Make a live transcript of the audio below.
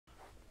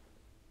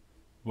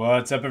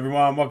What's up,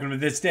 everyone? Welcome to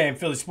This Day in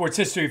Philly Sports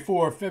History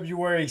for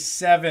February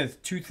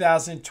 7th,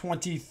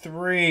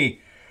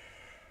 2023.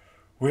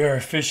 We are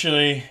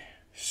officially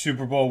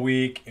Super Bowl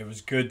week. It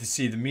was good to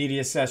see the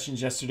media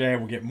sessions yesterday.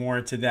 We'll get more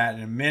into that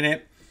in a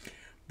minute.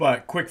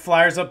 But quick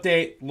Flyers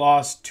update.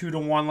 Lost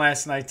 2-1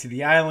 last night to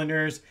the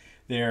Islanders.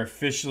 They're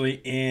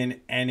officially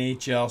in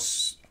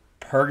NHL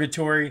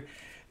purgatory.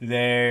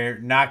 They're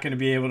not going to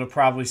be able to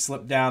probably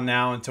slip down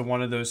now into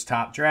one of those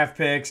top draft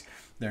picks.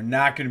 They're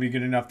not going to be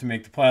good enough to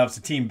make the playoffs.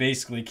 The team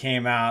basically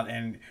came out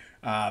and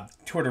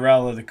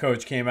Tortorella, the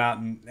coach, came out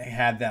and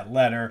had that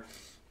letter.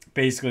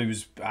 Basically,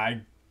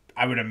 I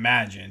would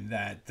imagine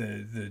that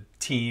the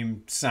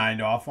team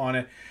signed off on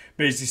it.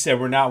 Basically said,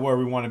 we're not where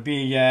we want to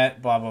be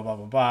yet, blah, blah, blah,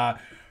 blah, blah.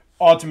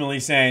 Ultimately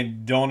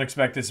saying, don't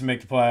expect us to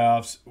make the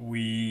playoffs.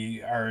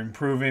 We are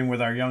improving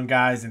with our young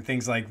guys and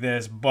things like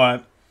this,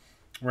 but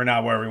we're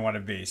not where we want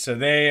to be. So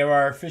they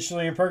are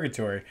officially in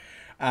purgatory.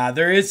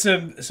 There is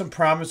some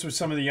promise with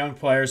some of the young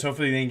players.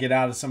 Hopefully they can get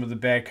out of some of the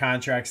bad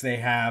contracts they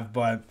have,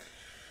 but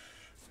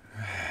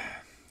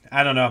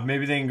I don't know.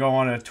 Maybe they can go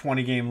on a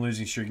 20-game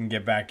losing streak and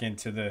get back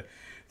into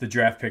the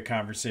draft pick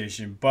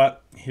conversation.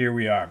 But here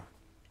we are.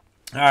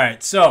 All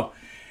right, so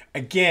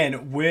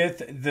again,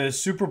 with the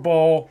Super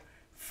Bowl,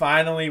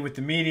 finally with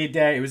the media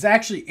day, it was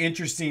actually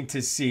interesting to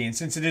see. And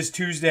since it is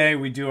Tuesday,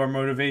 we do our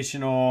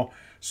motivational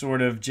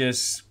sort of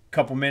just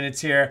couple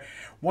minutes here.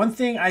 One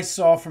thing I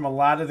saw from a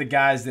lot of the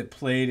guys that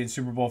played in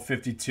Super Bowl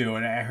 52,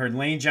 and I heard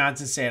Lane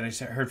Johnson say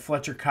it, I heard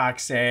Fletcher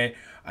Cox say it,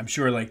 I'm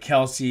sure like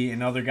Kelsey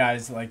and other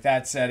guys like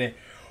that said it,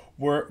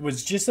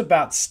 was just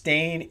about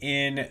staying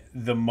in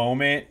the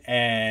moment.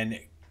 And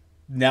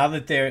now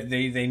that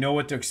they know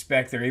what to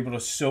expect, they're able to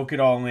soak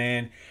it all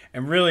in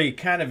and really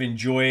kind of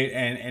enjoy it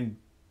and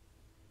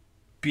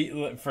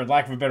be, for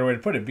lack of a better way to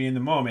put it, be in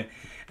the moment.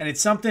 And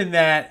it's something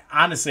that,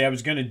 honestly, I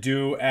was going to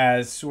do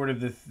as sort of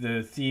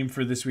the theme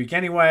for this week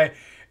anyway.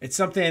 It's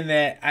something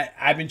that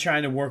I've been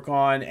trying to work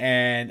on,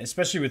 and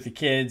especially with the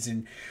kids.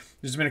 And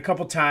there's been a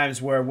couple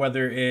times where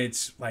whether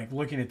it's like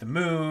looking at the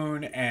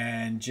moon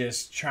and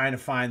just trying to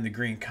find the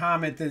green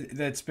comet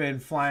that's been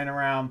flying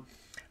around,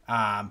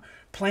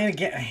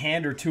 playing a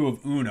hand or two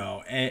of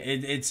Uno.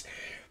 It's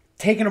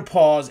taking a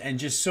pause and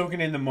just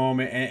soaking in the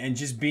moment and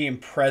just being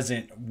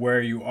present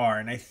where you are.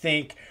 And I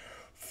think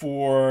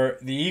for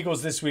the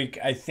Eagles this week,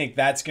 I think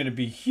that's going to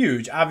be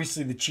huge.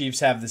 Obviously, the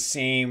Chiefs have the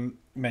same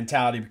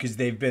mentality because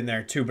they've been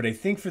there too. But I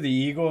think for the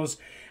Eagles,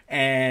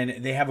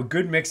 and they have a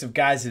good mix of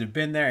guys that have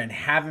been there and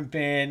haven't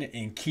been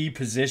in key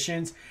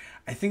positions,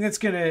 I think that's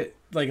going to,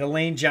 like a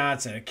Lane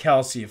Johnson, a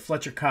Kelsey, a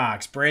Fletcher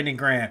Cox, Brandon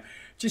Graham,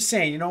 just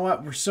saying, you know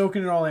what, we're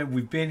soaking it all in.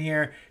 We've been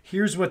here.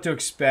 Here's what to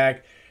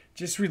expect.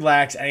 Just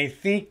relax. And I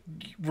think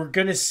we're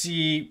going to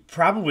see,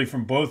 probably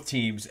from both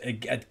teams, a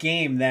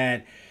game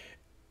that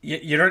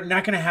you're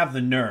not going to have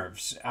the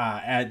nerves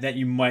that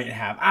you might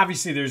have.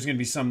 Obviously, there's going to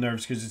be some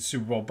nerves because it's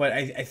Super Bowl, but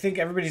I think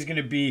everybody's going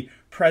to be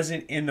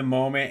present in the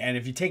moment. And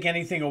if you take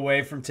anything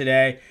away from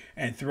today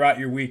and throughout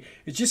your week,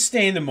 it's just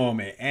stay in the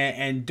moment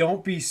and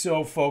don't be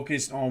so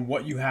focused on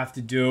what you have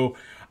to do.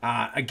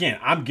 Again,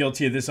 I'm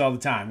guilty of this all the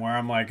time where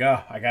I'm like,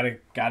 oh, I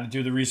gotta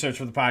do the research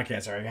for the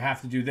podcast, or I have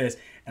to do this,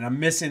 and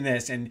I'm missing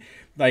this. And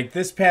like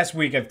this past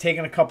week, I've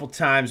taken a couple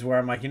times where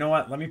I'm like, you know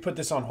what, let me put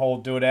this on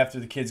hold, do it after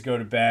the kids go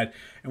to bed.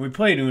 And we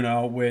played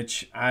Uno,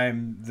 which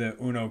I'm the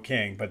Uno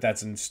king, but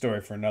that's a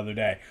story for another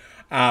day.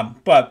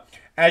 But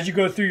as you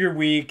go through your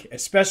week,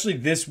 especially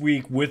this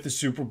week with the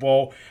Super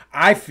Bowl,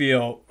 I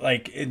feel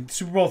like in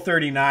Super Bowl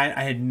 39,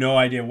 I had no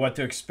idea what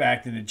to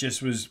expect, and it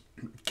just was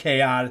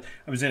chaotic.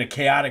 I was in a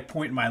chaotic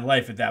point in my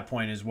life at that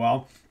point as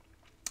well.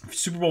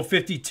 Super Bowl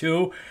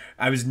 52,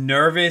 I was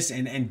nervous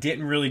and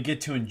didn't really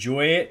get to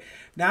enjoy it.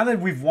 Now that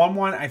we've won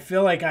one, I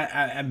feel like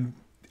I'm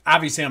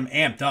obviously I'm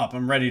amped up.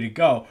 I'm ready to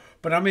go.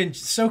 But I'm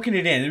soaking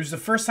it in. It was the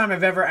first time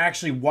I've ever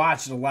actually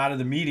watched a lot of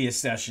the media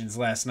sessions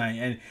last night.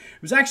 And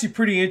it was actually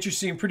pretty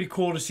interesting, pretty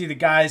cool to see the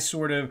guys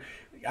sort of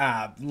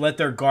let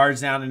their guards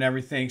down and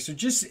everything. So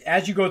just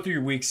as you go through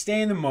your week, stay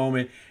in the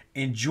moment.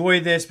 Enjoy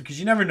this because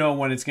you never know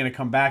when it's going to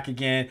come back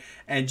again.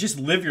 And just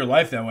live your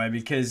life that way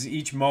because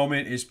each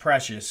moment is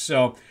precious.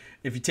 So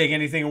if you take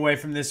anything away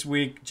from this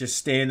week, just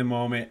stay in the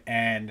moment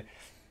and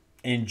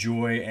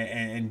enjoy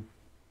and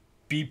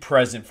be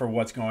present for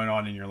what's going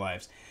on in your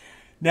lives.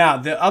 Now,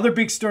 the other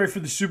big story for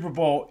the Super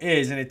Bowl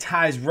is, and it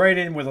ties right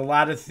in with a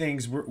lot of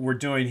things we're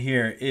doing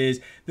here, is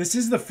this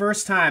is the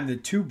first time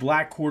that two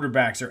black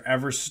quarterbacks are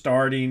ever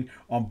starting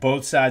on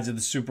both sides of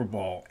the Super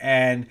Bowl.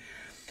 And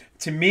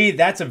to me,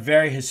 that's a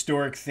very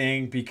historic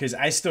thing because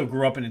I still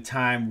grew up in a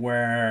time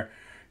where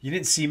you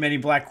didn't see many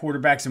black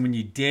quarterbacks. And when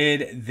you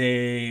did,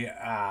 the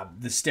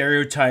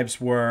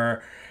stereotypes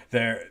were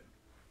they're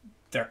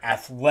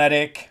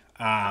athletic,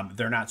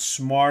 they're not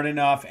smart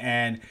enough,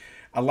 and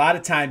a lot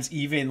of times,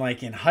 even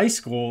like in high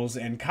schools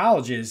and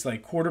colleges,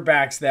 like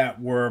quarterbacks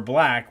that were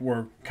black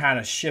were kind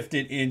of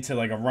shifted into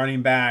like a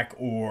running back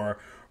or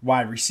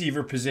wide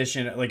receiver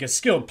position, like a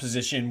skilled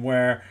position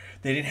where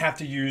they didn't have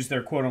to use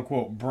their quote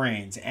unquote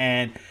brains.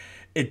 And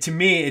to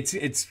me,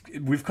 it's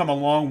we've come a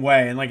long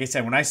way. And like I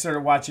said, when I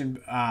started watching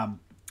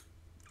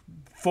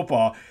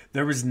football,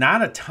 there was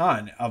not a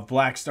ton of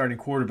black starting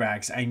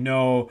quarterbacks. I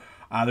know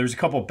there was a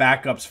couple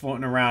backups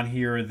floating around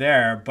here or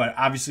there, but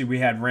obviously we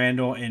had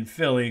Randall in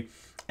Philly,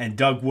 and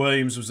Doug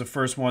Williams was the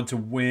first one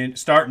to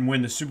start and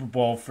win the Super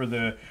Bowl for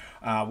the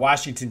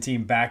Washington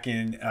team back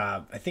in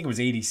I think it was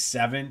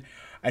 '87.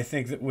 I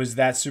think that was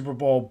that Super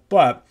Bowl,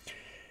 but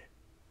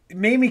it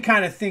made me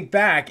kind of think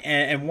back,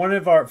 and one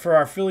of for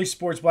our Philly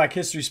Sports Black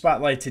History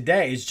Spotlight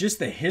today is just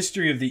the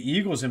history of the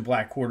Eagles and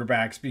black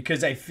quarterbacks,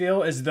 because I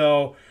feel as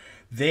though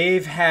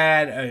they've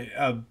had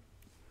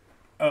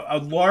a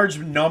large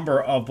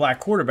number of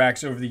black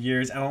quarterbacks over the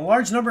years, and a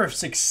large number of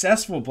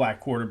successful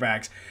black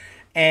quarterbacks.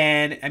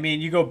 And I mean,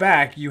 you go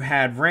back, you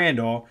had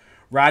Randall,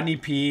 Rodney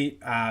Peete,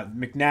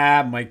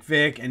 McNabb, Mike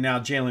Vick, and now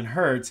Jalen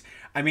Hurts.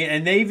 I mean,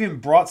 and they even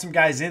brought some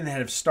guys in that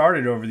have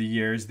started over the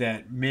years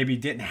that maybe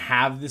didn't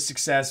have the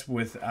success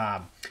with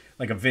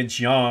like a Vince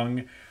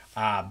Young.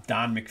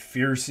 Don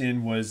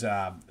McPherson was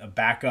a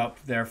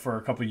backup there for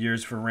a couple of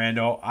years for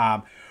Randall.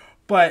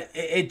 But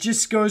it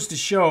just goes to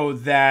show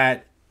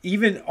that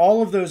even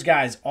all of those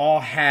guys all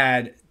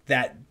had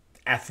that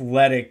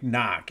athletic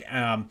knock.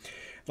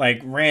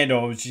 Like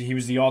Randall, he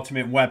was the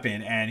ultimate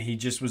weapon, and he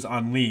just was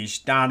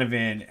unleashed.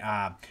 Donovan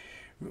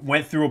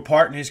went through a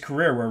part in his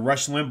career where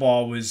Rush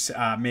Limbaugh was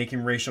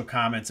making racial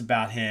comments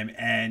about him,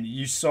 and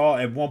you saw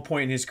at one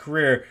point in his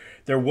career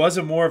there was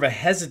more of a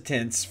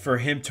hesitance for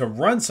him to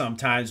run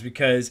sometimes,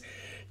 because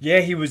yeah,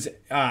 he was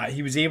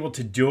able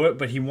to do it,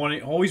 but he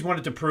always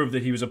wanted to prove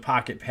that he was a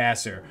pocket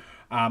passer.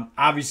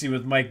 Obviously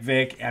with Mike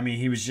Vick, I mean,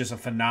 he was just a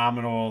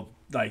phenomenal.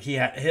 Like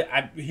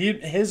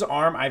his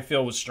arm, I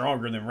feel, was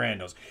stronger than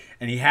Randall's,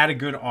 and he had a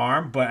good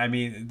arm. But I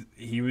mean,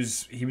 he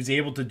was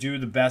able to do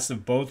the best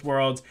of both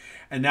worlds.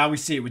 And now we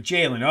see it with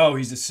Jalen. Oh,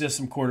 he's a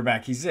system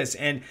quarterback. He's this,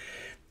 and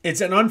it's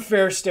an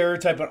unfair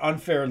stereotype, an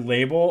unfair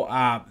label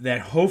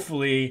that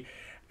hopefully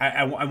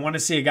I want to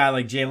see a guy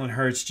like Jalen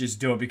Hurts just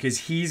do it, because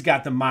he's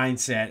got the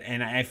mindset,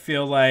 and I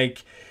feel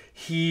like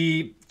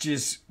he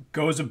just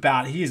goes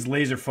about. He is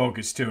laser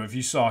focused too. If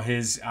you saw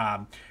his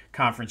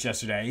conference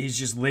yesterday, he's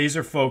just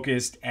laser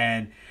focused,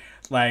 and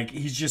like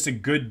he's just a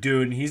good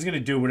dude, and he's going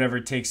to do whatever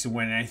it takes to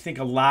win. And I think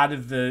a lot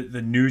of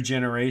the new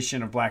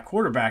generation of black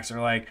quarterbacks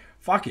are like,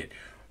 fuck it,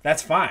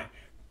 that's fine,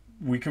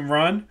 we can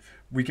run,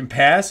 we can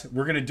pass,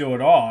 we're going to do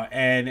it all.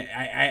 And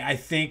I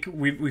think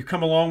we've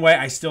come a long way.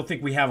 I still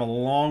think we have a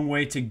long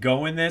way to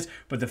go in this,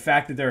 but the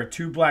fact that there are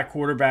two black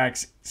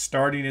quarterbacks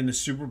starting in the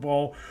Super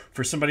Bowl,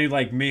 for somebody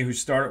like me who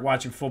started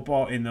watching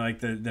football in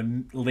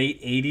the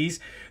late 80s,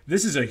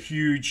 this is a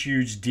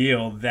huge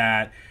deal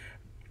that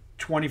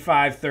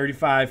 25,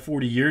 35,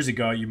 40 years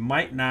ago you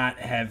might not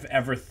have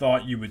ever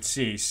thought you would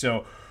see.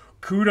 So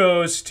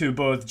kudos to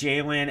both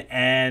Jalen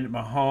and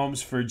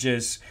Mahomes for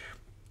just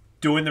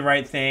doing the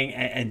right thing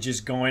and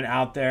just going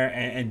out there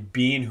and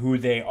being who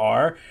they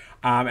are.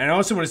 And I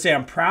also want to say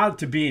I'm proud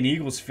to be an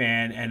Eagles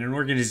fan and an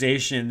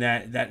organization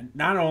that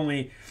not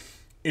only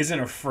isn't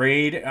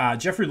afraid.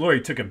 Jeffrey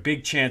Lurie took a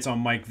big chance on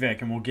Mike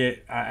Vick,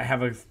 and I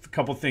have a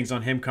couple things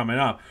on him coming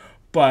up.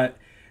 But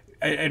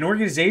an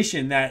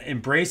organization that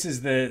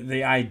embraces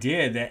the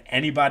idea that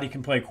anybody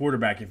can play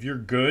quarterback. If you're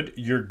good,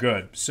 you're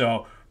good.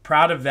 So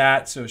proud of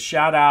that. So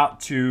shout out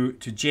to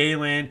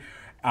Jalen,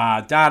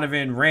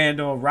 Donovan,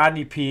 Randall,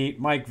 Rodney Peete,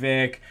 Mike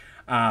Vick,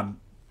 all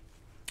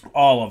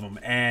of them.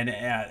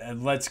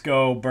 And let's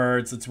go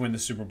Birds. Let's win the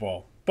Super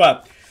Bowl.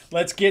 But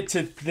let's get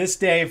to this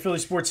day in Philly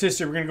sports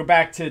history. We're going to go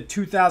back to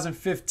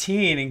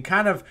 2015 and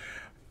kind of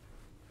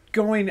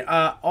going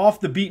off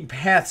the beaten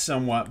path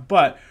somewhat.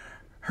 But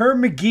Herb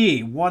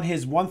Magee won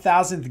his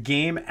 1,000th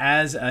game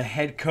as a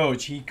head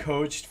coach. He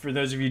coached, for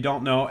those of you who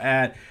don't know,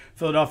 at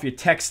Philadelphia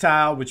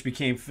Textile, which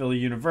became Philly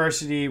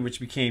University,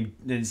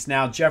 is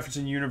now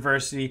Jefferson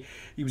University.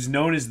 He was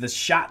known as the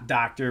shot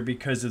doctor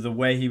because of the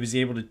way he was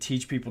able to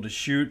teach people to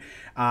shoot.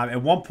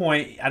 At one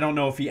point, I don't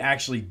know if he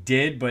actually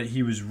did, but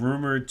he was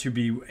rumored to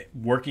be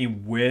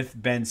working with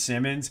Ben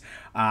Simmons.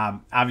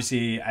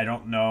 Obviously, I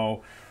don't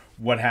know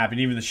what happened.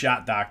 Even the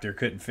shot doctor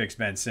couldn't fix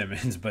Ben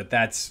Simmons, but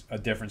that's a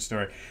different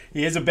story.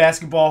 He is a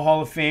basketball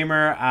Hall of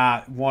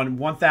Famer, won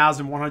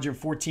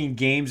 1,114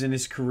 games in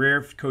his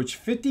career, coached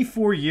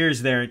 54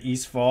 years there in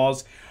East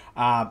Falls,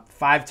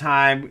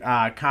 five-time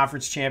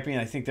conference champion.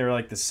 I think they're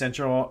like the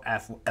Central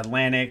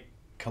Atlantic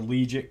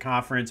Collegiate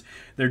Conference.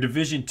 They're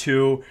Division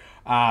II.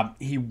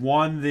 He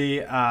won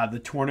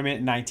the tournament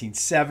in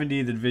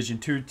 1970, the Division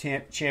II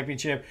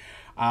championship.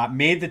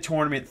 Made the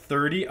tournament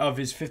 30 of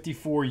his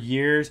 54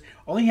 years.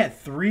 Only had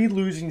 3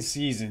 losing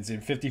seasons in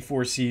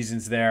 54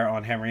 seasons there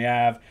on Henry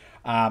Ave.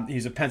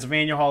 He's a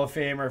Pennsylvania Hall of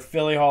Famer,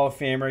 Philly Hall of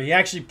Famer. He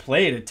actually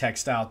played at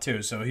Textile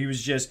too, so he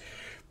was just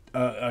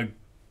a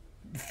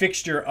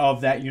fixture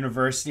of that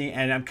university.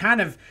 And I'm kind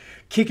of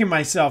kicking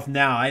myself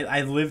now.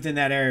 I lived in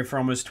that area for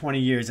almost 20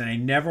 years, and I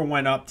never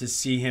went up to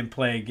see him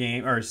play a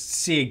game or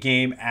see a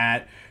game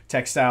at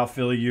Textile,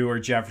 Philly U, or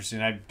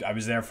Jefferson. I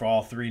was there for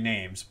all 3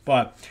 names,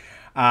 but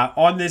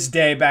On this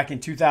day, back in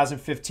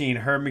 2015,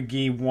 Herb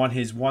Magee won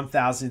his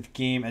 1,000th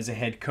game as a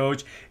head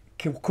coach.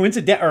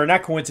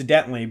 Not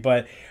coincidentally,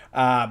 but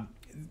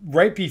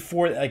right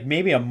before, like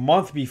maybe a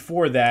month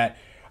before that,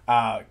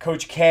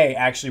 Coach K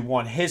actually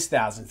won his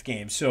 1,000th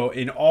game. So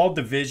in all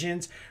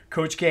divisions,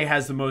 Coach K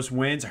has the most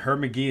wins. Herb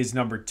Magee is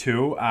number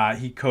 2.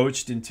 He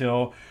coached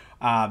until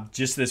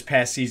just this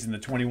past season, the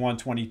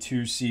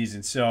 21-22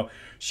 season. So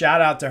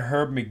shout out to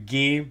Herb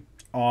Magee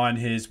on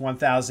his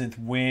 1,000th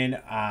win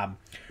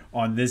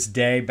on this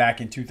day back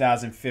in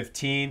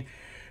 2015.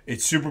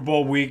 It's Super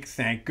Bowl week,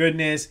 thank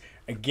goodness.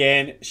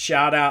 Again,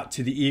 shout out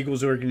to the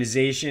Eagles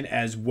organization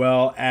as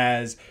well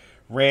as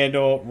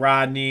Randall,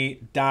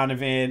 Rodney,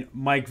 Donovan,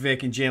 Mike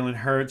Vick, and Jalen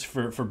Hurts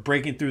for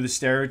breaking through the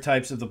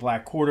stereotypes of the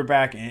black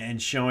quarterback and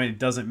showing it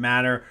doesn't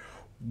matter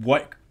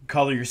what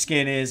color your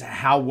skin is,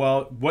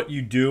 what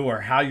you do,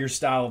 or how your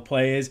style of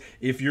play is.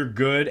 If you're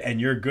good and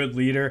you're a good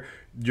leader,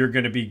 you're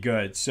going to be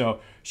good. So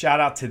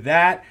shout out to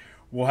that.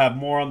 We'll have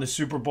more on the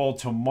Super Bowl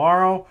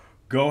tomorrow.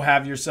 Go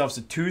have yourselves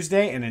a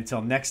Tuesday, and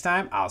until next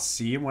time, I'll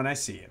see you when I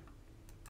see you.